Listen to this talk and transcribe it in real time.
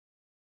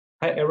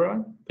Hi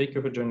everyone, thank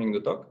you for joining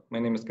the talk. My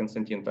name is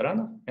Konstantin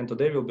Taranov, and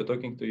today we'll be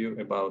talking to you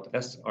about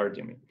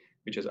sRDMA,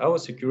 which is our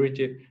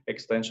security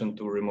extension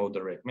to remote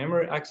direct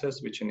memory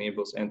access, which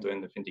enables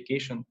end-to-end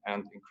authentication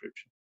and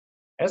encryption.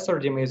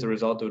 sRDMA is a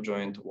result of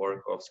joint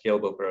work of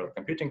Scalable Parallel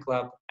Computing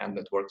Club and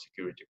Network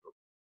Security Group.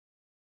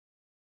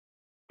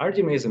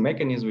 RDMA is a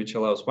mechanism which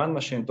allows one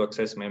machine to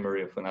access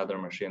memory of another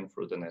machine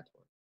through the network.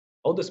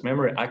 All these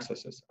memory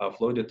accesses are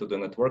floated to the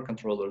network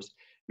controllers,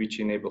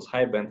 which enables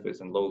high bandwidth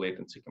and low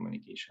latency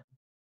communication.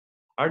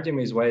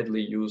 RDMA is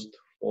widely used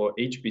for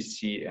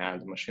HPC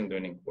and machine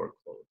learning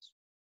workloads.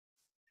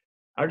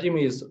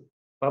 RDMA is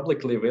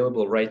publicly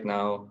available right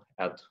now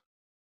at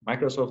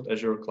Microsoft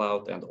Azure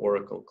Cloud and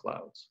Oracle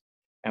Clouds.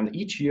 And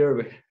each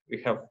year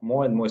we have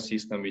more and more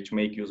systems which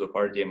make use of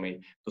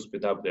RDMA to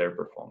speed up their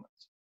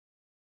performance.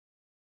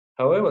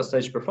 However,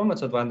 such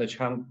performance advantage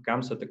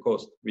comes at a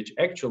cost, which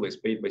actually is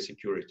paid by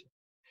security.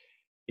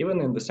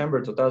 Even in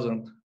December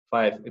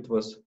 2005, it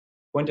was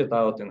pointed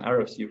out in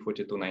RFC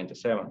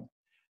 4297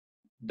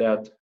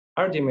 that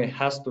RDMA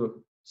has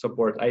to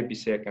support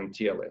IPsec and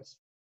TLS.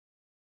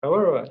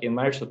 However, in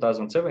March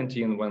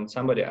 2017, when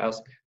somebody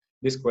asked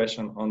this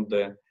question on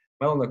the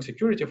Mellanox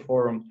security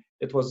forum,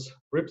 it was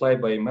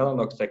replied by a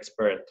Mellanox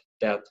expert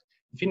that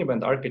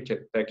InfiniBand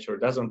architecture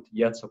doesn't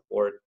yet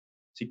support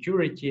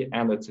security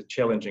and it's a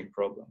challenging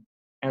problem.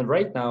 And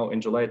right now, in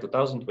July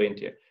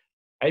 2020,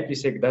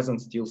 IPsec doesn't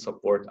still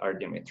support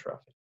RDMA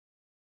traffic.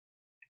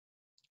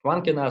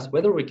 One can ask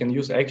whether we can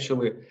use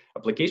actually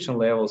application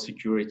level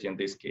security in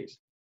this case.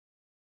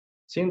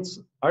 Since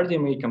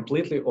RDMA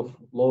completely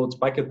offloads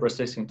packet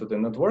processing to the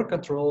network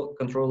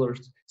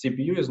controllers,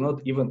 CPU is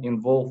not even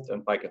involved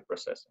in packet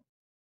processing.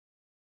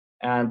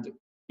 And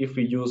if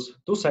we use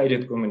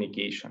two-sided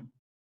communication,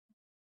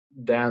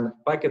 then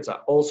packets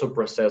are also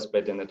processed by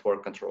the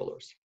network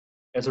controllers.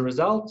 As a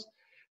result,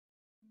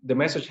 the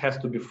message has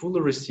to be fully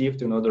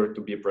received in order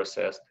to be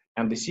processed,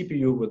 and the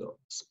CPU would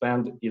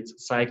spend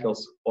its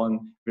cycles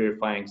on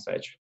verifying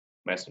such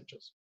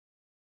messages.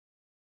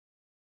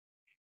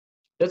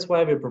 That's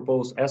why we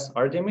propose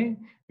sRDMA,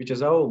 which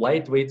is our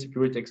lightweight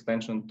security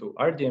extension to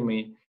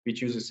RDMA,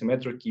 which uses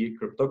symmetric key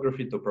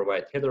cryptography to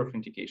provide header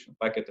authentication,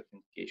 packet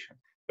authentication,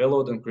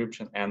 payload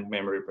encryption, and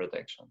memory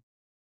protection.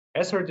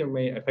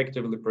 sRDMA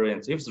effectively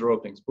prevents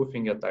eavesdropping,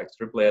 spoofing attacks,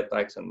 replay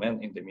attacks, and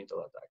man-in-the-middle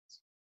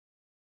attacks.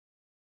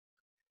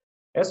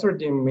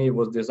 sRDMA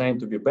was designed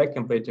to be back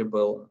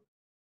compatible,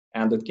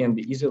 and it can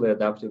be easily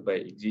adapted by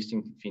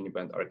existing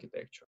InfiniBand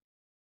architecture.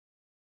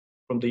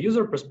 From the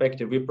user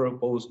perspective, we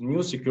propose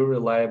new secure,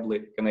 reliably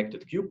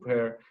connected queue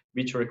pair,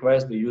 which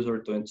requires the user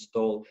to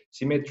install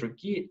symmetric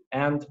key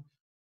and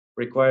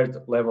required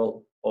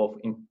level of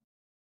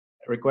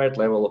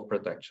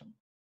protection.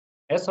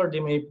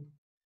 sRDMA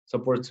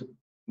supports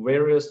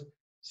various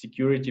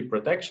security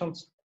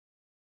protections.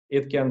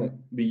 It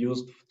can be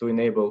used to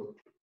enable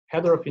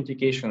header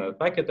authentication and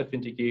packet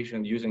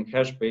authentication using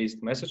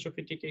hash-based message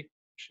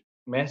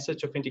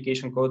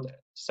authentication code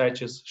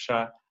such as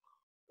SHA,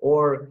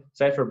 or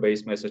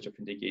cipher-based message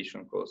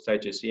authentication code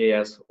such as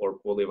EAS or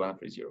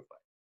poly1305.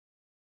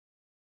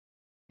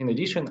 In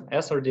addition,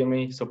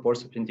 sRDMA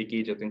supports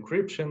authenticated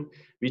encryption,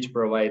 which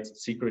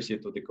provides secrecy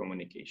to the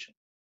communication.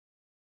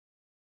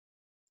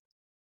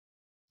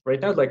 Right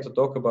now, I'd like to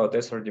talk about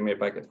sRDMA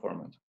packet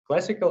format.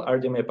 Classical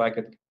RDMA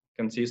packet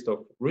consists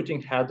of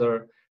routing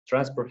header,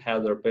 transport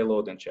header,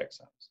 payload, and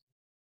checksums.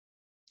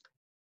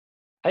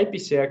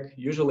 IPsec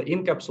usually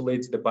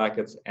encapsulates the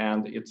packets,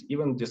 and it's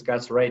even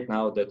discussed right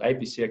now that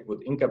IPsec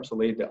would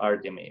encapsulate the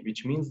RDMA,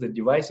 which means the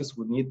devices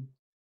would need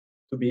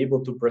to be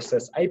able to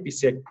process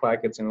IPsec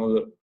packets in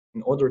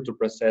order to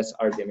process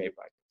RDMA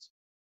packets.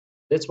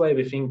 That's why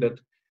we think that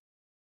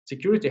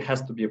security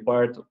has to be a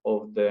part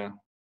of the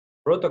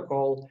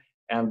protocol,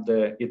 and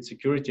its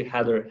security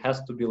header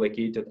has to be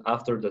located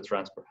after the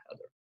transport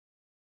header.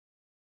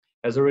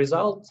 As a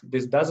result,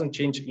 this doesn't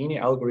change any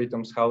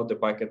algorithms how the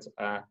packets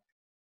are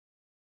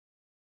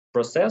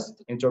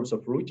processed in terms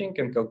of routing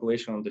and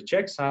calculation of the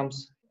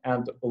checksums,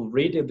 and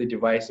already the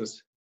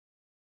devices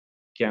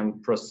can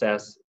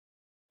process,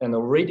 and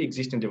already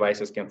existing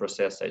devices can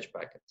process such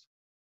packets.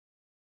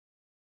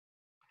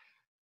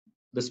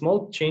 The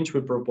small change we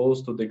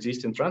propose to the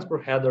existing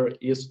transport header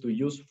is to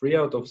use 3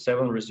 out of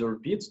 7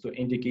 reserved bits to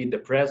indicate the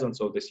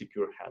presence of the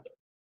secure header.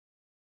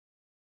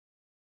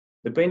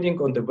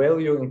 Depending on the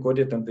value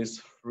encoded in these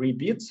 3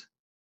 bits,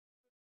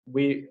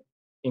 we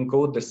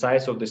encode the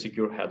size of the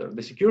secure header.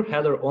 The secure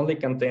header only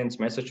contains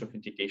message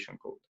authentication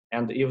code.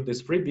 And if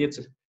this 3 bits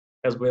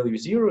has value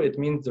 0, it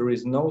means there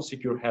is no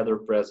secure header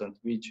present,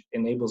 which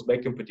enables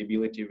back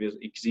compatibility with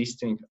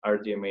existing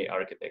RDMA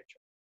architecture.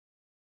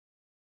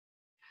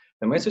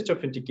 The message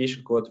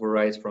authentication code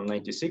varies from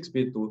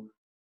 96-bit to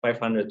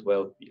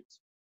 512 bits.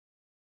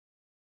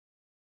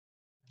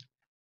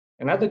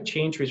 Another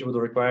change which would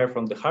require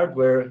from the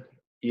hardware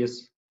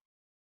is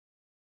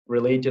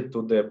related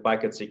to the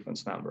packet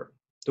sequence number.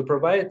 To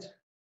provide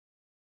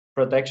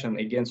protection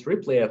against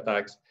replay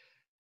attacks,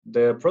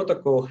 the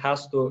protocol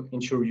has to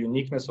ensure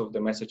uniqueness of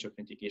the message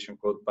authentication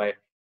code by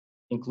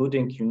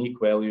including unique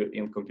value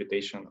in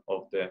computation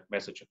of the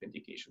message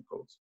authentication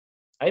codes.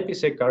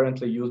 IPsec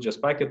currently uses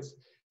just packet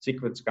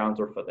sequence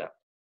counter for that.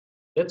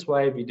 That's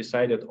why we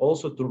decided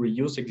also to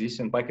reuse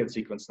existing packet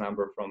sequence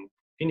number from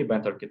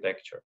InfiniBand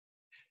architecture.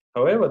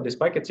 However, this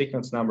packet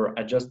sequence number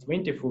are just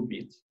 24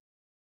 bits.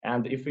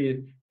 And if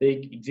we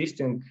take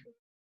existing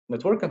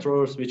network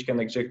controllers which can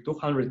eject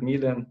 200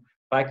 million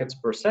packets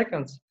per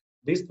second,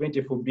 these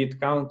 24-bit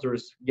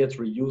counters get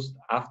reused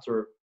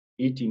after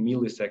 80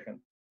 milliseconds,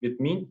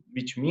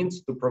 which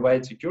means to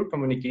provide secure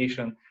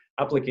communication,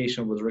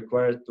 application would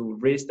require to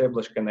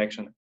re-establish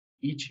connection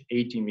each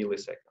 80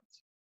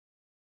 milliseconds.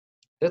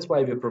 That's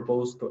why we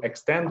propose to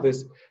extend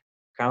these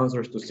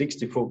counters to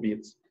 64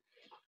 bits.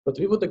 But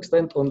we would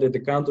extend only the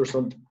counters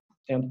on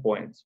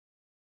endpoints.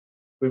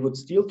 We would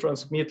still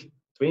transmit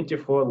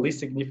 24 least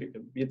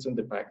significant bits in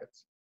the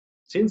packets.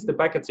 Since the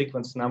packet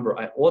sequence number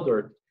are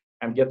ordered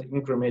and get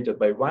incremented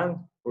by 1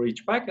 for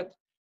each packet,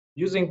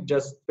 using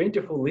just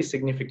 24 least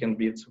significant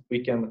bits,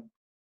 we can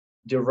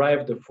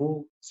derive the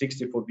full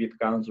 64-bit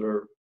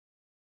counter,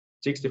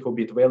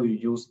 64-bit value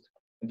used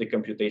in the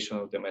computation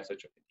of the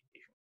message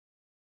authentication.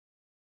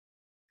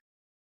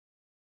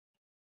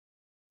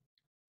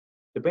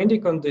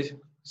 Depending on the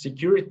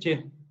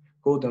security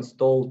code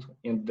installed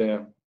in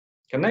the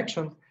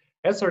connection,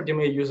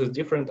 sRDMA uses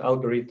different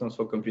algorithms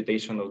for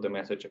computation of the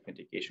message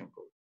authentication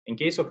code. In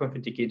case of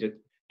authenticated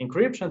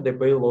encryption, the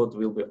payload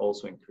will be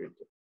also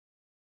encrypted.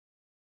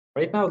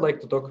 Right now, I'd like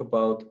to talk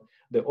about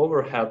the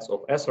overheads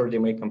of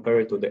sRDMA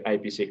compared to the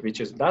IPsec, which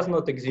does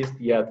not exist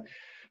yet,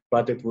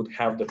 but it would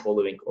have the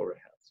following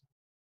overheads.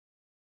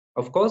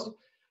 Of course,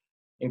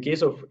 in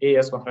case of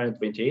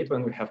AES-128,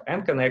 when we have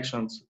N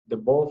connections,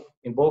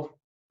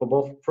 for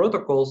both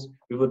protocols,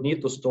 we would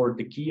need to store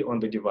the key on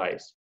the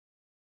device,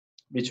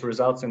 which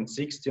results in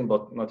 16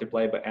 but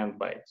multiplied by N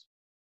bytes.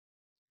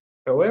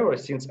 However,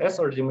 since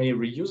sRDMA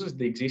reuses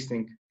the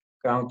existing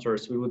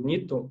counters, we would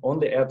need to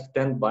only add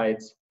 10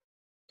 bytes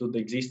to the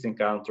existing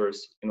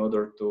counters in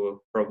order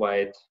to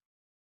provide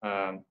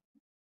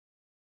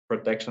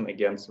protection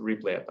against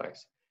replay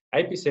attacks.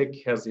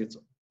 IPsec has its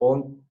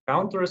own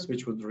counters,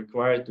 which would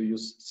require to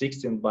use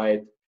 16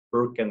 bytes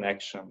per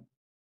connection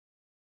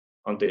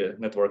on the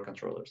network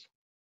controllers.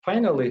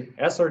 Finally,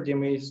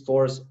 sRDMA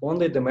stores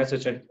only the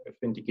message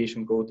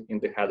authentication code in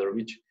the header,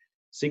 which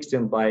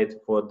 16 bytes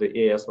for the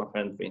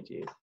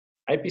AES-128.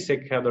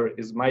 IPsec header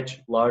is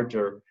much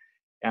larger,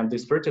 and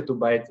this 32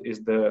 bytes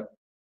is the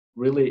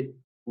really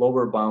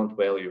lower bound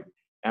value,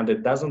 and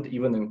it doesn't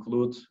even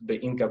include the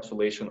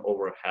encapsulation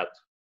overhead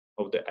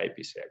of the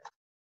IPsec.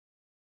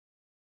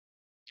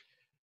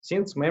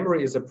 Since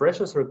memory is a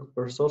precious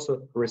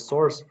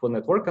resource for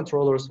network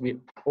controllers, we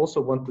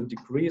also want to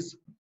decrease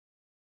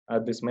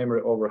this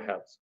memory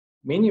overheads.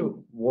 Many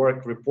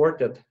work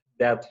reported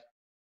that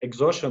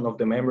exhaustion of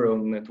the memory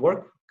on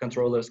network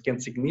controllers can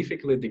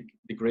significantly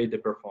degrade the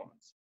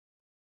performance.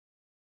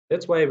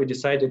 That's why we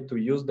decided to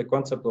use the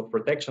concept of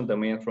protection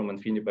domain from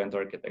InfiniBand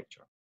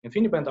architecture.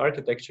 InfiniBand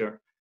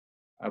architecture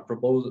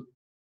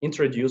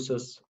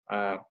introduces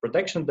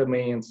protection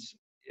domains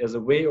as a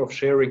way of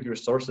sharing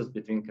resources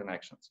between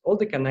connections. All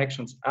the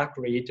connections are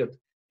created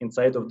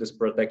inside of this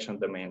protection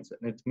domains,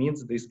 and it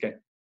means these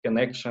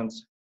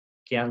connections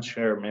can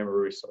share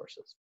memory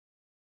resources.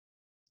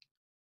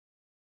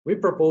 We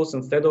propose,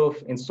 instead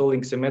of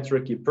installing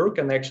symmetric key per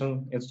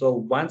connection,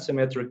 install one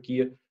symmetric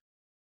key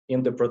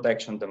in the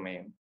protection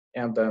domain.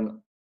 And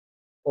then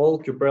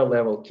all QPR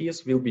level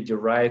keys will be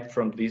derived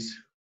from this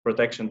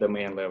protection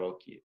domain level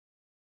key.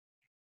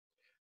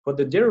 For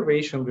the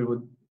derivation,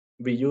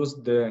 we use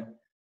the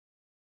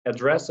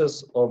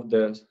addresses of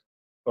the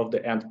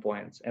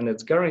endpoints, and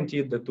it's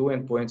guaranteed the two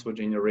endpoints will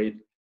generate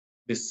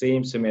the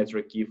same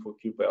symmetric key for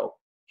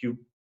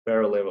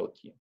QPR level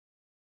key.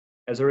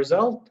 As a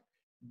result,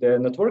 the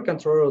network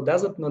controller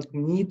doesn't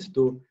need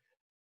to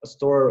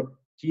store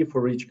key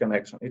for each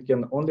connection. It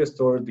can only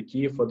store the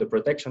key for the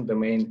protection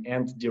domain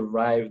and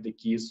derive the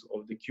keys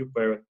of the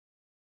QPair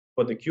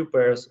for the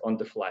QPairs on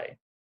the fly,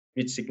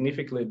 which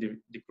significantly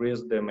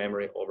decrease the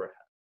memory overhead.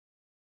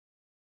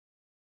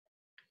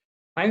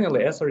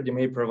 Finally,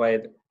 sRDMA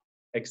provide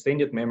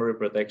extended memory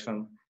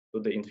protection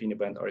to the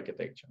InfiniBand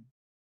architecture.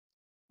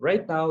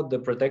 Right now, the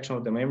protection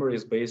of the memory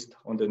is based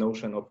on the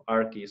notion of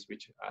R keys,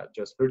 which are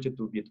just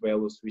 32-bit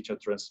values which are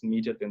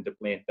transmitted in the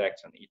plain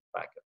text in each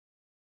packet.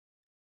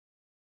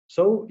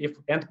 So if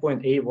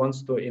endpoint A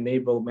wants to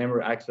enable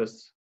memory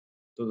access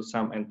to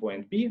some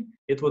endpoint B,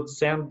 it would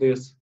send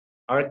this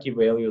R key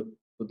value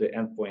to the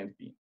endpoint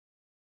B.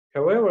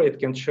 However, it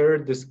can share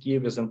this key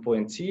with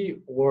endpoint C,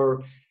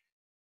 or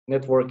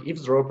network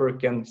eavesdropper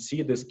can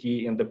see this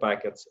key in the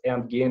packets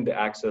and gain the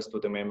access to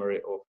the memory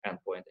of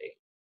endpoint A.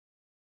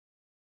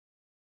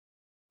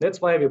 That's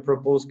why we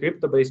propose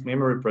crypto-based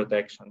memory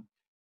protection,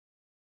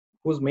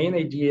 whose main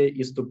idea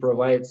is to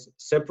provide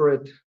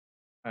separate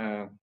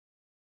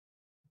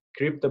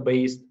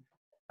crypto-based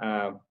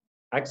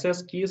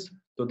access keys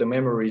to the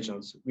memory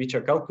regions, which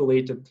are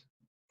calculated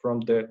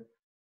from the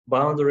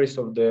boundaries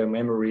of the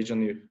memory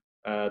region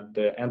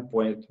the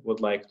endpoint would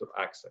like to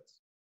access.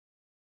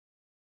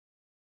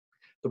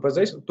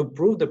 To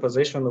prove the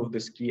possession of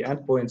this key,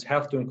 endpoints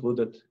have to include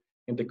it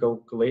in the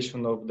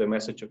calculation of the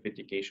message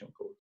authentication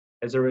code.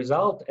 As a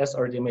result,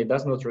 sRDMA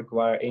does not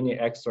require any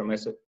extra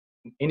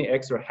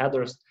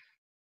headers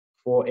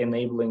for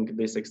enabling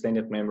this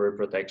extended memory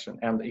protection,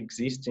 and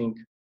existing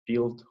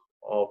field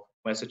of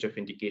message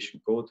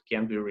authentication code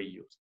can be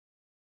reused.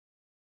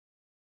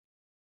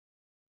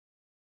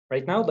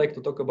 Right now, I'd like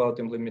to talk about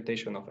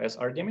implementation of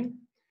sRDMA.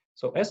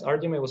 So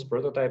sRDMA was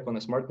prototyped on a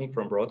SmartNIC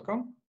from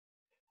Broadcom.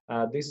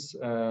 This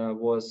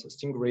was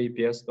Stingray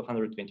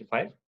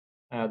PS225.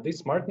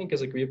 This SmartNIC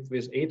is equipped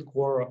with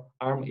 8-core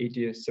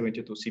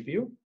ARM8072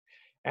 CPU,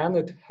 and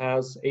it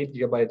has 8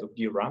 GB of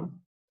DRAM.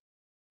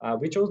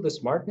 We chose the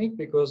SmartNIC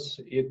because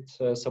it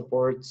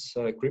supports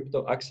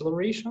crypto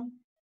acceleration.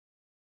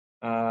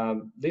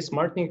 This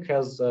SmartNIC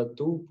has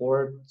 2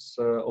 ports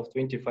of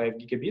 25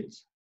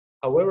 gigabits.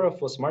 However,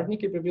 for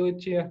SmartNIC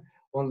capability,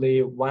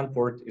 only 1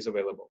 port is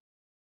available.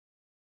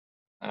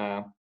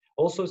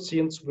 Also,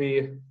 since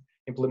we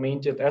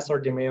implemented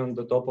sRDMA on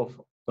the top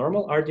of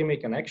normal RDMA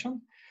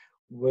connection,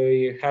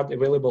 we had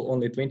available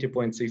only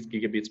 20.6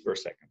 gigabits per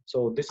second.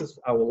 So this is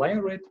our line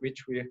rate,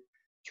 which we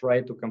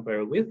try to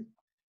compare with.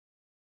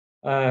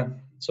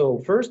 So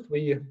first,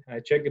 we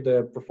check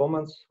the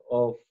performance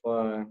of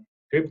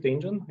crypto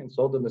engine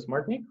installed in the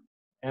SmartNIC,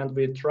 and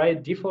we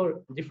tried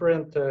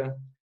different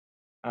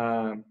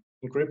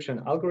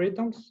encryption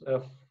algorithms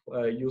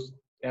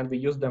and we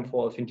used them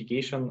for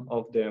authentication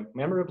of the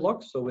memory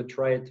blocks. So we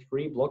tried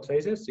 3 block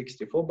sizes,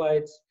 64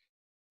 bytes,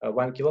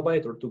 1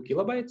 kilobyte, or 2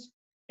 kilobytes,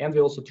 and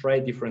we also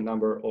tried different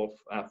number of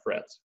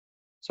threads.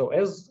 So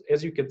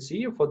as you can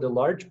see, for the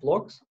large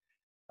blocks,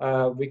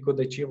 we could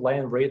achieve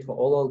line rate for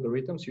all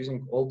algorithms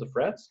using all the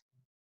threads,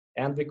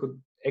 and we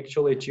could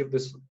actually achieve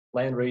this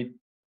line rate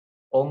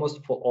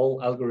almost for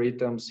all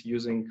algorithms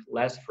using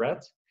less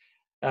threads.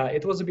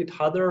 It was a bit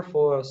harder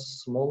for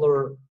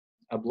smaller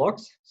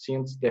blocks,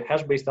 since the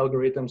hash-based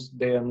algorithms,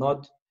 they are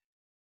not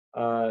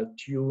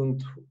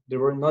tuned, they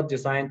were not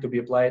designed to be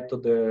applied to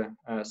the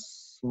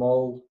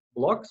small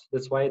blocks.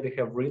 That's why they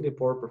have really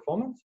poor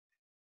performance.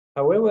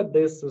 However,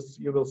 this is,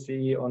 you will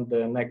see on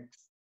the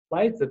next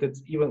slides, that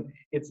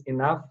it's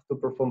enough to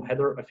perform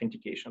header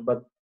authentication.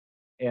 But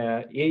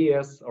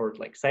AES or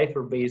like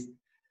cipher-based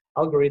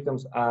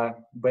algorithms are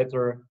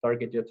better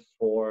targeted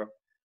for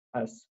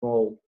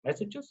small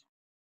messages.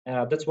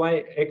 That's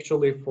why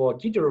actually for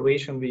key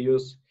derivation we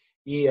use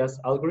EAS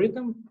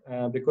algorithm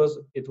because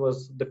it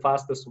was the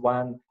fastest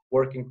one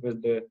working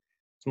with the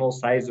small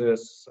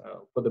sizes.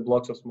 For the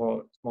blocks of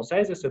small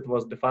sizes, it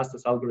was the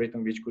fastest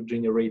algorithm which could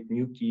generate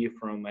new key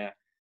from a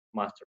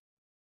master.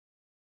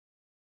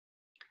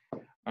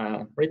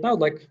 Right now, I'd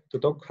like to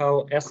talk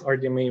how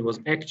sRDMA was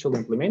actually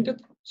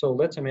implemented. So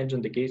let's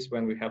imagine the case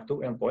when we have 2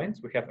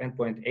 endpoints. We have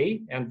endpoint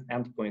A and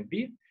endpoint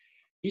B.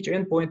 Each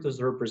endpoint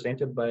is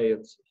represented by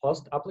its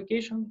host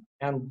application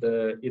and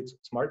its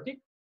SmartNIC.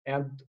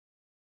 And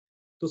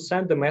to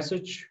send the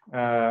message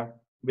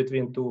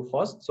between 2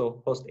 hosts,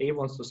 so host A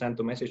wants to send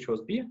a message to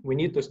host B, we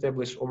need to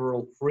establish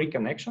overall 3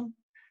 connection.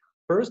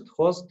 First,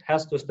 host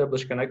has to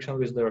establish connection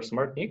with their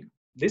SmartNIC.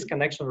 This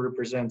connection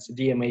represents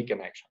DMA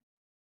connection.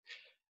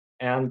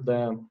 And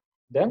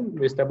then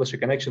we establish a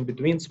connection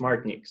between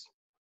SmartNICs.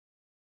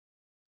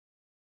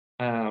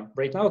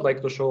 Right now, I'd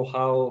like to show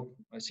how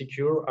a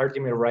secure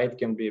RDMA write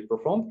can be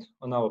performed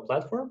on our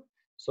platform.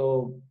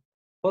 So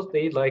host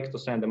A would like to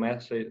send a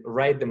message,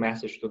 write the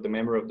message to the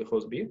memory of the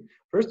host B.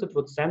 First, it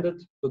would send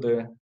it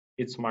to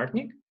its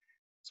SmartNIC.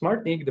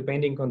 SmartNIC,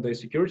 depending on the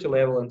security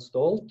level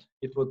installed,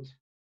 it would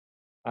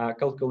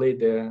calculate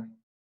the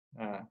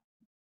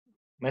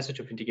message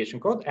authentication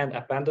code and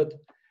append it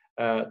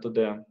to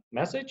the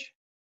message.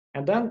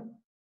 And then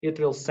it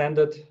will send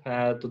it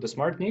to the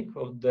SmartNIC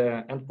of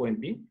the endpoint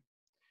B.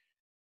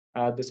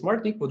 The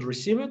SmartNIC would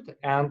receive it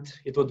and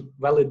it would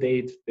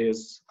validate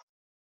this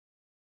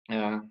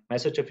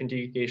message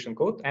authentication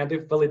code. And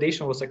if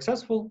validation was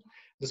successful,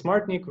 the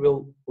SmartNIC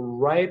will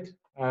write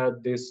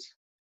this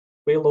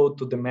payload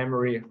to the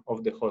memory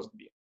of the host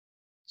B.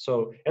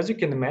 So as you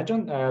can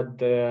imagine,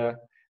 the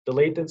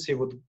latency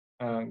would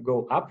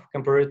go up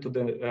compared to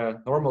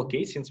the normal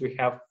case, since we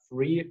have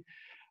 3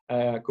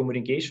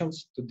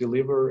 communications to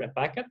deliver a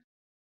packet.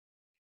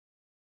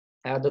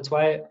 That's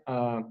why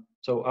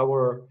so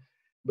our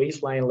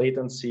baseline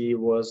latency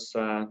was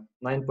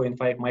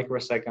 9.5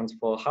 microseconds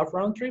for half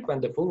round trip,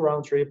 and the full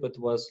round trip it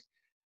was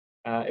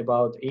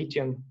about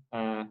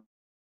 18.5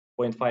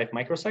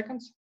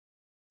 microseconds.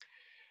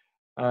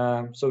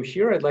 So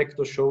here I'd like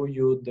to show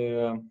you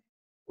the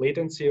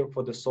latency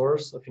for the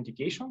source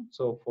authentication.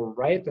 So for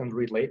write and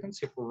read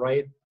latency, for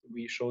write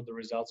we show the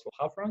results for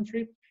half round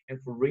trip, and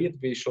for read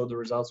we show the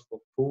results for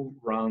full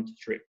round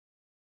trip.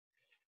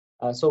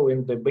 So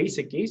in the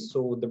basic case,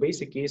 so the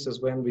basic case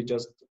is when we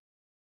just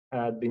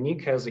the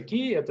NIC has a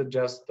key, it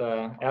just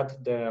add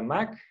the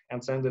MAC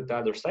and send it to the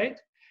other side.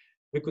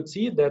 We could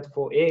see that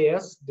for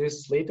AES,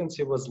 this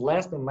latency was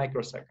less than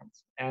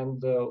microseconds.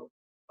 And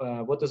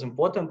what is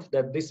important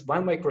that this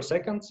 1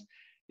 microseconds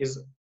is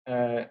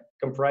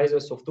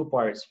comprises of two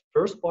parts.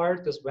 First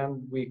part is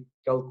when we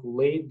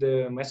calculate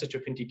the message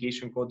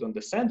authentication code on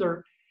the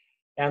sender,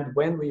 and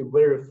when we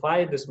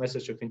verify this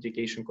message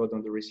authentication code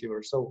on the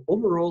receiver. So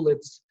overall,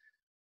 it's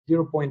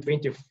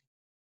 0.23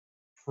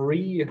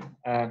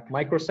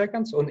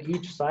 microseconds on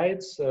each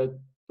side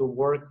to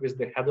work with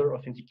the header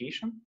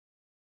authentication.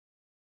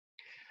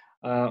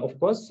 Of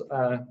course,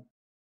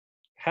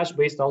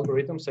 hash-based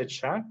algorithms at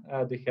SHA,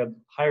 they had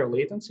higher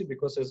latency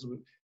because, as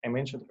I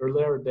mentioned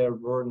earlier, they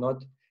were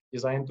not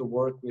designed to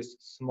work with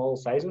small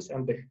sizes,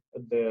 and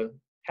the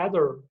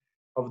header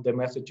of the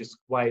message is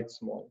quite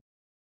small.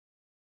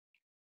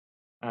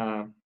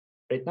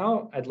 Right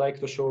now, I'd like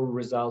to show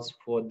results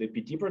for the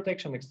PT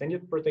protection,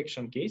 extended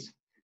protection case.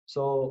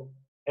 So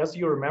as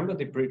you remember,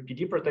 the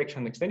PT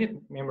protection,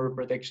 extended memory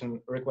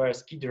protection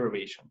requires key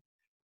derivation.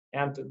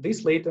 And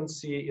this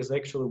latency is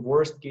actually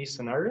worst case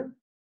scenario.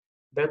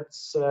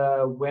 That's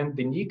when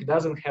the NIC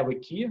doesn't have a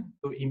key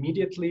to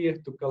immediately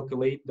to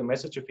calculate the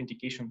message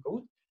authentication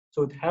code.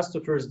 So it has to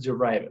first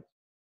derive it.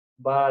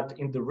 But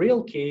in the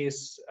real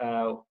case,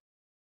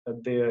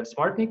 the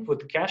smart NIC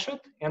would cache it,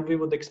 and we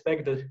would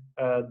expect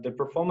the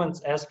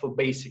performance as for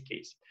basic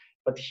case.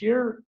 But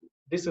here,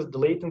 this is the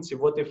latency.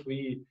 What if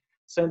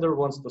sender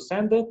wants to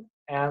send it,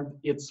 and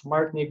its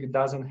smart NIC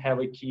doesn't have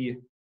a key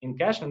in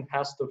cache and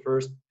has to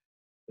first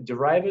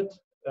derive it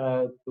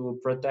to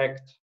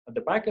protect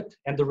the packet,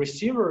 and the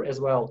receiver as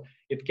well.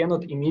 It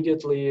cannot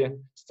immediately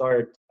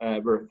start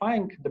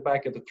verifying the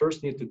packet. It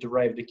first needs to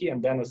derive the key,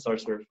 and then it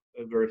starts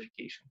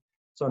verification.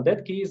 So in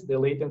that case, the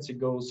latency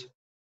goes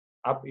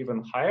up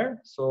even higher.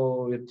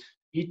 So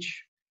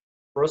each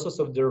process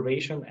of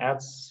derivation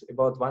adds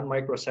about 1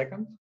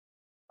 microsecond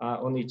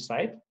on each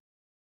side.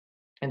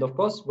 And of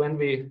course, when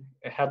we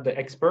had the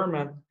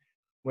experiment,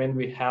 when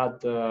we had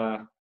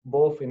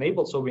both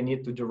enabled, so we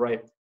need to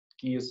derive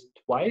keys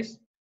twice,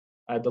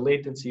 the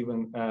latency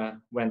even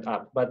went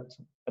up. But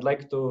I'd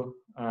like to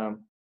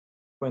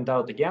point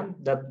out again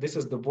that this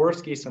is the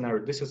worst case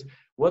scenario. This is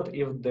what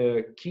if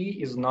the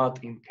key is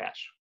not in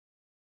cache.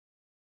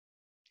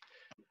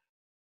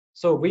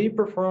 So we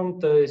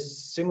performed a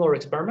similar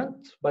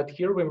experiment, but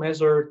here we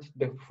measured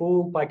the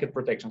full packet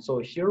protection. So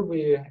here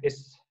we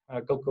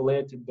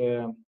calculated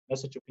the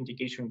message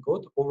authentication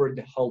code over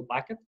the whole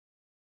packet.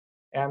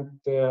 And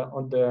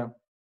on the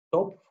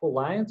top 4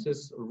 lines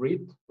is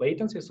read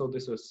latency. So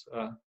this is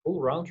full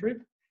round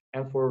trip.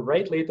 And for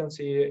write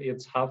latency,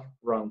 it's half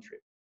round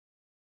trip.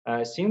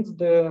 Since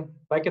the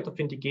packet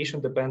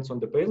authentication depends on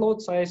the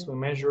payload size, we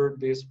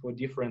measured this for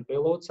different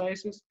payload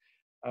sizes.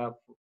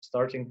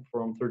 Starting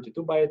from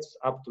 32 bytes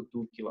up to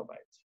 2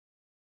 kilobytes.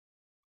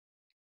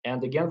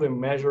 And again, we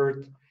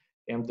measured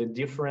the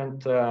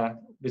different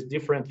with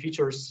different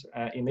features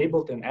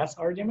enabled in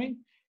sRDMA.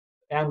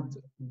 And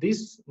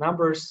these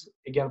numbers,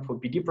 again, for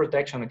PD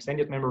protection,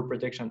 extended memory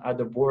protection, are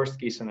the worst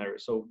case scenario.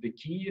 So the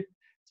key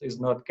is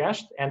not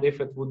cached, and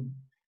if it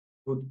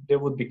there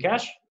would be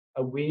cache,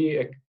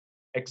 we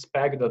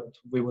expect that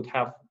we would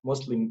have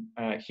mostly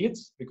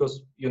hits,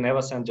 because you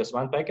never send just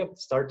one packet.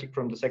 Starting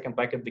from the second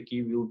packet, the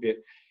key will be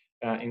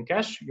in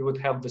cache. You would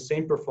have the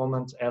same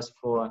performance as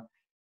for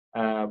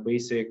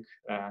basic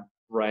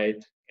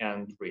write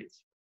and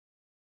reads.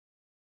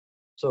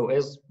 So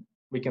as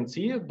we can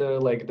see,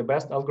 the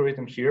best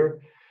algorithm here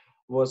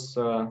was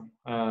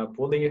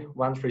Poly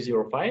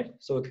 1305.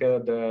 So it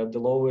had the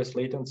lowest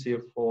latency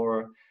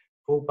for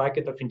full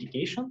packet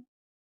authentication,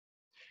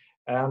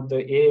 and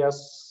the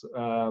AES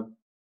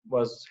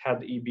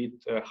had a bit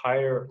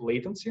higher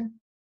latency.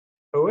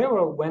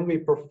 However, when we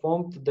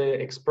performed the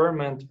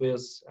experiment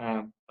with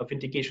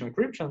authentication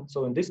encryption,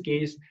 so in this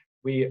case,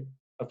 we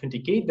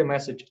authenticate the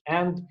message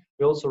and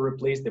we also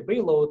replace the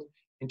payload,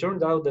 it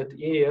turned out that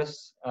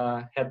AES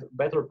had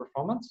better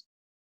performance.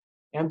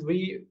 And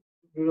we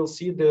will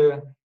see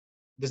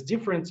this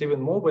difference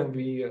even more when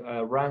we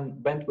run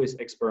bandwidth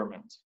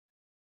experiments,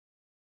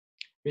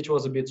 which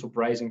was a bit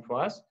surprising for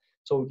us.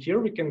 So here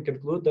we can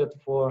conclude that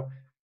for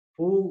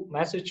full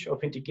message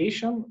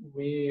authentication,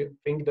 we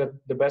think that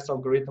the best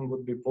algorithm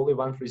would be Poly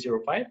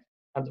 1305.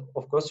 And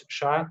of course,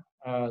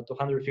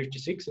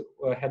 SHA-256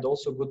 had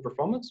also good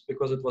performance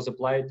because it was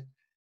applied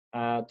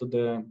to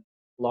the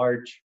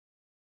large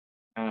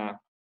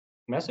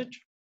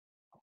message.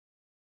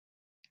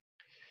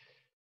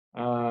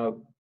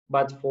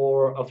 But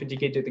for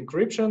authenticated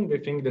encryption, we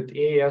think that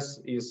AES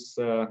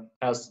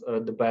has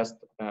the best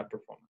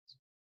performance.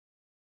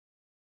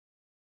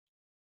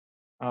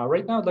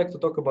 Right now, I'd like to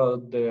talk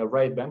about the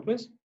write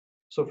bandwidth.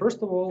 So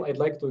first of all, I'd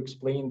like to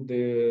explain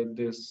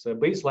this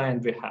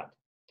baseline we had.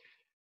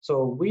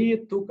 So we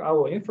took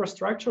our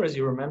infrastructure. As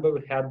you remember,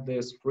 we had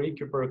these 3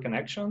 Kuiper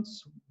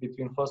connections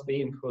between host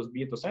A and host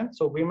B to send.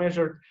 So we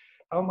measured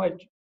how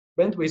much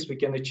bandwidth we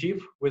can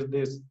achieve with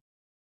this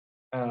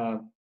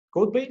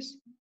code base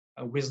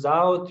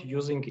without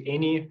using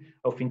any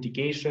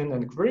authentication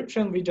and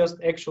encryption. We just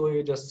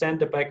send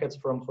the packets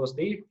from host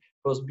A,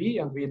 host B,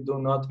 and we do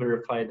not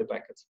verify the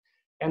packets.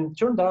 And it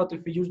turned out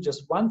if we use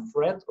just 1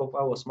 thread of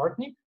our smart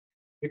NIC,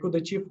 we could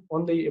achieve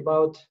only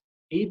about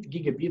 8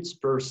 gigabits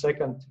per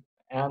second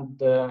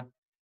and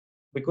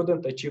we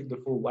couldn't achieve the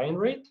full line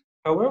rate.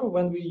 However,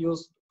 when we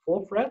used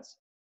 4 threads,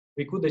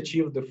 we could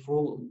achieve the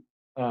full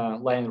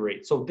line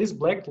rate. So this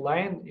black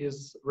line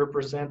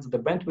represents the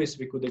bandwidth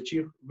we could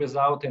achieve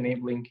without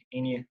enabling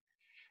any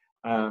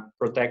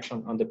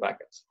protection on the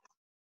packets.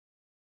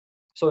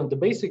 So in the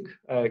basic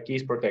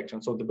case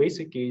protection, so the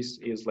basic case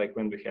is like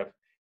when we have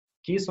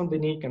keys on the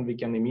NIC and we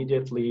can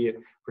immediately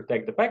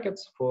protect the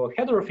packets. For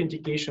header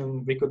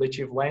authentication, we could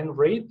achieve line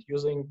rate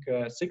using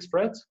 6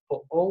 threads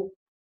for all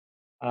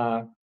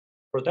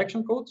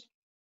protection codes.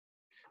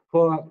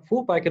 For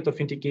full packet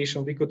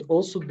authentication, we could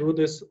also do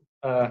this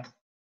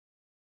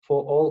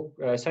for all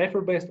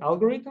cipher-based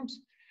algorithms,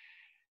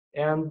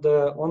 and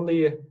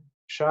only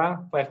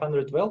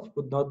SHA-512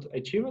 could not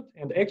achieve it.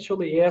 And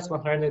actually,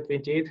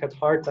 AES-128 had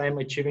hard time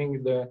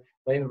achieving the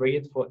line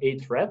rate for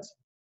 8 threads.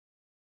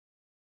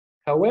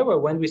 However,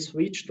 when we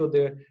switch to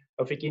the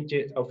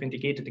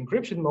authenticated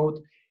encryption mode,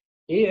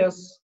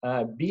 AES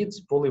beats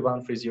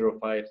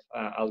Poly1305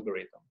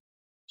 algorithm.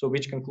 So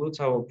which concludes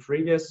our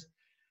previous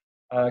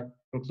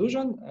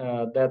conclusion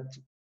that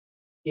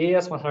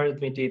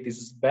AES-128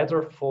 is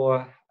better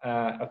for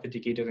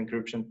authenticated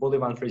encryption.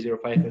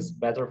 Poly1305 is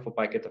better for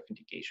packet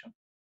authentication.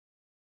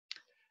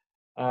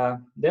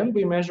 Then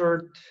we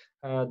measured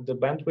the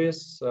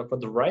bandwidth for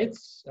the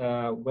writes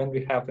when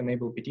we have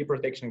enabled PT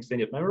protection,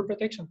 extended memory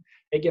protection.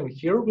 Again,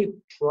 here we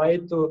try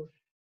to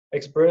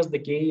express the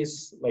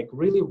case, like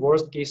really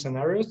worst case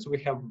scenarios. We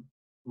have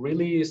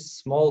really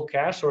small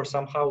cache, or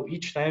somehow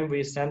each time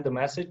we send the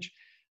message,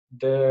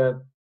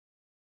 the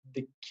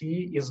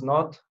key is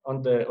not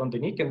on the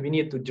NIC, and we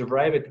need to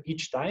derive it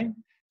each time.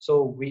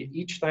 So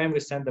each time we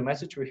send the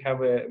message, we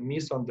have a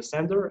miss on the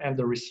sender and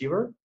the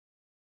receiver.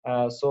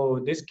 So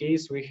in this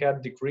case, we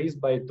had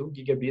decreased by 2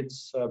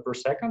 gigabits per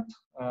second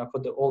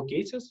for all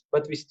cases,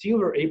 but we still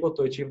were able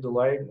to achieve the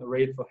line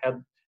rate for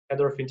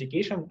header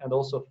authentication and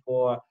also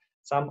for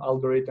some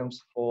algorithms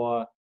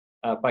for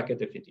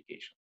packet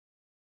authentication.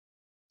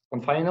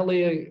 And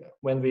finally,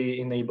 when we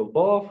enable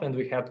both and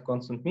we had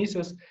constant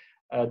misses,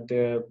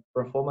 the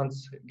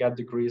performance got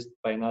decreased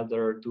by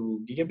another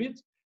 2 gigabits.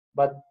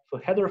 But for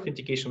header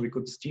authentication, we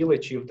could still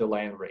achieve the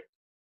line rate.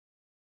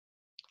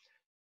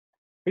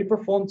 We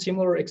performed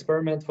similar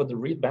experiment for the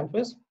read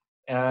bandwidth.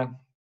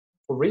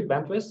 For read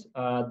bandwidth,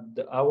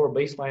 our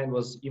baseline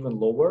was even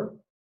lower.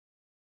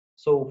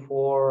 So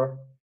for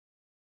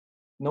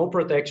no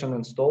protection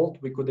installed,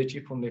 we could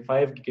achieve only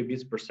 5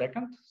 gigabits per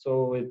second.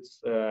 So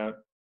it's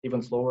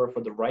even slower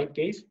for the write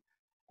case.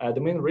 The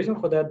main reason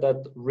for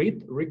that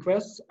read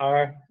requests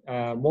are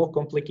more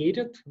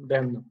complicated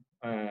than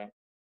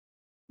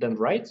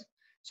writes.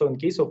 So in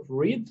case of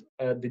read,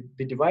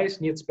 the device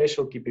needs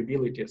special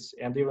capabilities,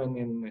 and even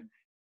in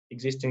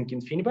existing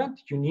InfiniBand,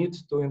 you need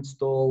to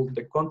install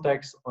the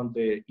context on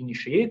the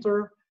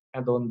initiator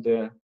and on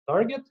the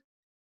target.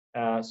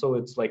 So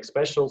it's like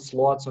special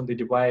slots on the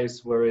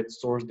device where it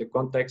stores the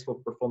context for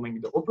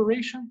performing the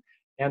operation.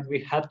 And we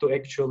had to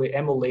actually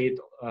emulate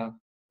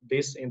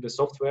this in the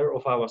software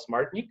of our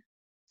smart NIC.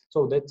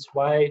 So that's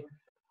why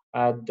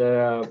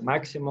the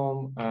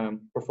maximum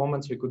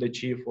performance we could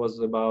achieve was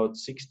about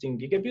 16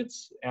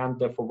 gigabits. And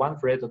for one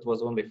thread, it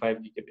was only 5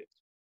 gigabits.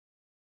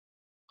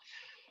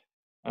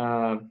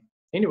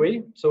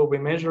 Anyway, so we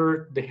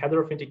measured the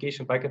header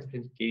authentication, packet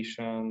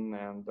authentication,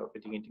 and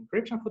authenticated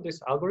encryption for this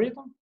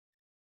algorithm.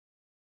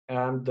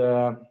 And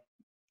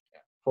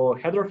for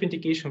header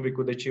authentication, we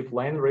could achieve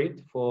line rate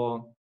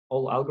for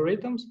all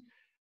algorithms.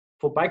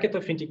 For packet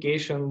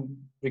authentication,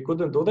 we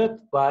couldn't do that,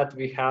 but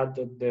we had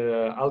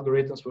the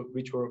algorithms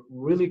which were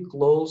really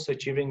close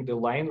achieving the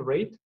line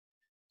rate.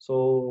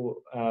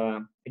 So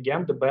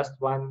again, the best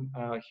one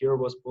here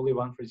was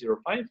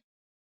Poly1305.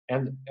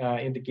 And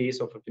in the case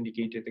of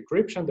authenticated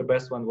encryption, the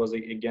best one was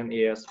again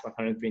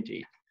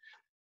AES-128.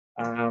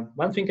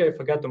 One thing I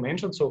forgot to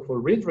mention, so for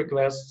read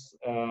requests,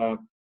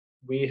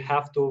 we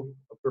have to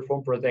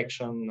perform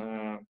protection,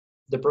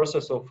 the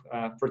process of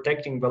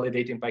protecting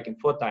validating packet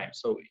 4 times.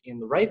 So in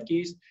the write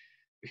case,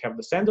 we have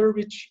the sender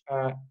which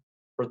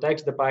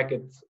protects the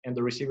packet and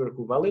the receiver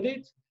who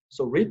validates.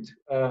 So read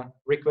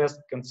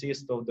request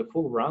consists of the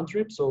full round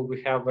trip. So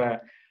we have a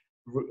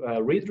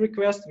read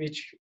request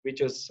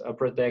which is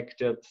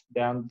protected,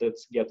 then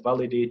that's get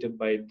validated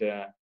by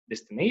the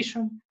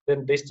destination.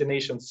 Then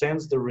destination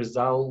sends the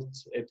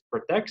results, it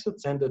protects it,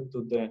 sends it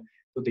to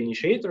the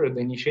initiator, and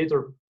the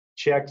initiator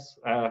checks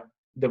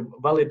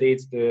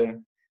validates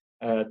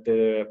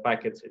the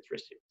packets it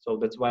received. So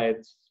that's why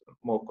it's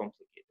more complicated.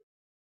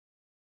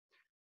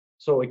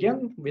 So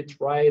again, we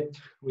tried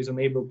with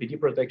enable PD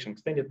protection,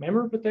 extended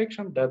memory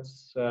protection.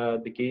 That's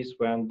the case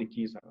when the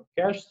keys are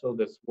cached. So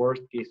that's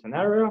worst case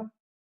scenario.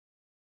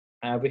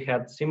 We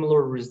had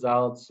similar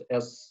results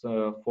as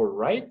for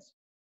writes,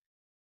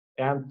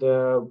 and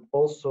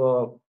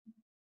also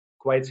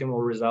quite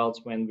similar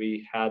results when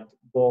we had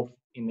both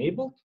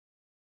enabled.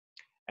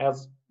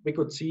 As we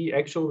could see,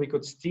 actually, we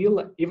could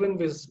still, even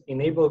with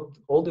enabled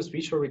all this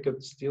feature, we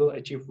could still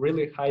achieve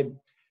really high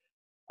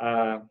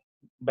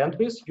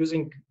bandwidth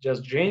using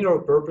just general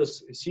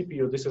purpose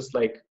CPU. This is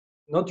like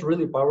not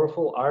really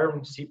powerful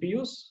ARM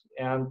CPUs,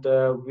 and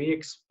we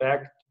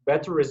expect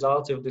better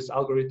results if this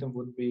algorithm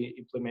would be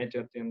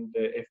implemented in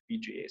the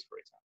FPGAs, for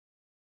example.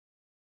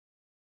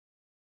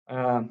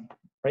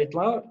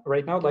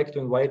 Right now, I'd like to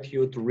invite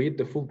you to read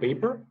the full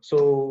paper.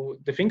 So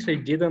the things I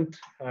didn't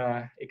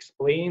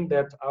explain,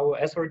 that our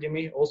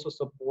sRDMA also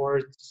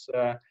supports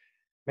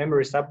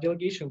memory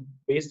subdelegation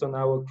based on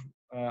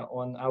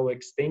our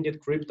extended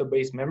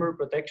crypto-based memory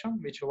protection,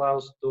 which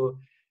allows to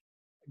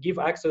give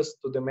access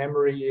to the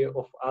memory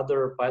of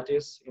other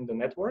parties in the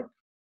network.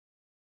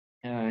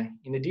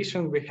 In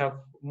addition, we have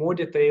more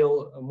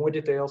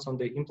details on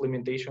the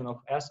implementation of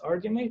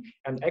sRDMA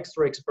and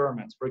extra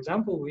experiments. For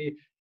example, we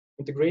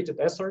integrated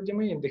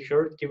sRDMA in the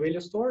third key value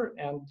store,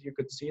 and you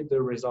could see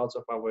the results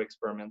of our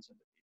experiments in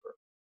the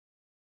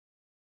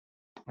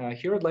paper.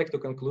 Here I'd like to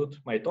conclude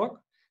my talk.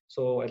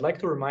 So I'd like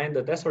to remind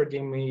that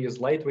sRDMA is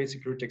lightweight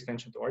security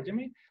extension to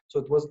RDMA. So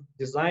it was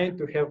designed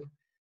to have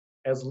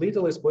as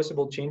little as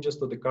possible changes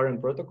to the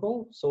current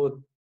protocol.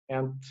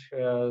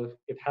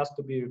 It has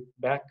to be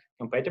back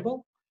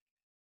compatible.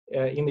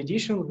 In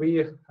addition,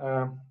 we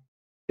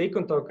take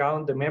into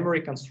account the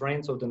memory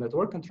constraints of the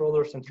network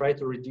controllers and try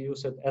to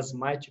reduce it as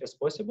much as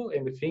possible.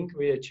 And we think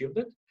we achieved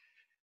it.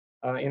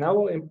 In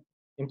our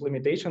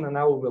implementation and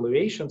our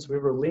evaluations, we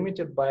were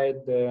limited by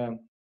the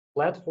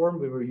platform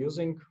we were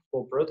using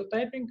for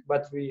prototyping,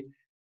 but we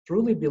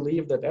truly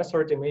believe that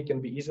sRDMA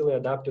can be easily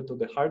adapted to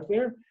the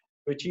hardware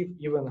to achieve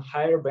even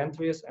higher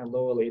bandwidth and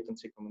lower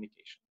latency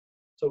communication.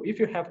 So if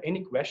you have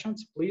any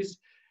questions, please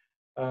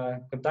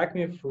contact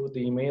me through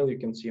the email you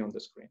can see on the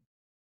screen.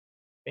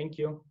 Thank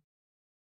you.